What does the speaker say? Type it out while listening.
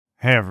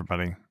Hey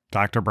everybody,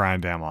 Dr.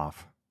 Brian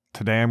Damhoff.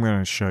 Today I'm going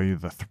to show you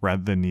the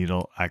thread the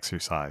needle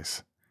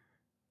exercise.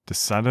 To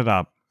set it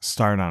up,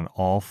 start on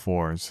all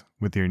fours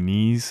with your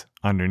knees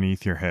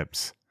underneath your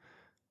hips.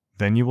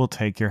 Then you will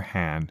take your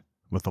hand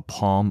with the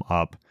palm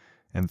up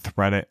and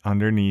thread it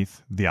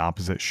underneath the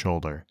opposite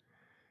shoulder.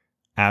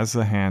 As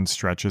the hand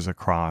stretches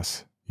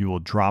across, you will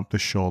drop the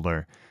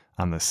shoulder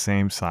on the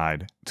same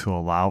side to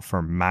allow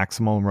for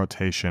maximal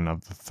rotation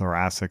of the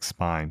thoracic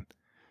spine.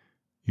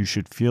 You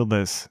should feel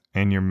this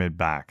in your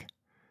mid-back.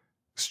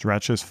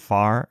 Stretch as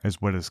far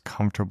as what is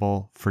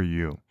comfortable for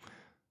you.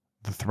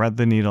 The thread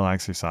the needle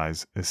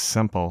exercise is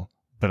simple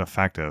but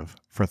effective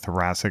for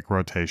thoracic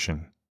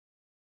rotation.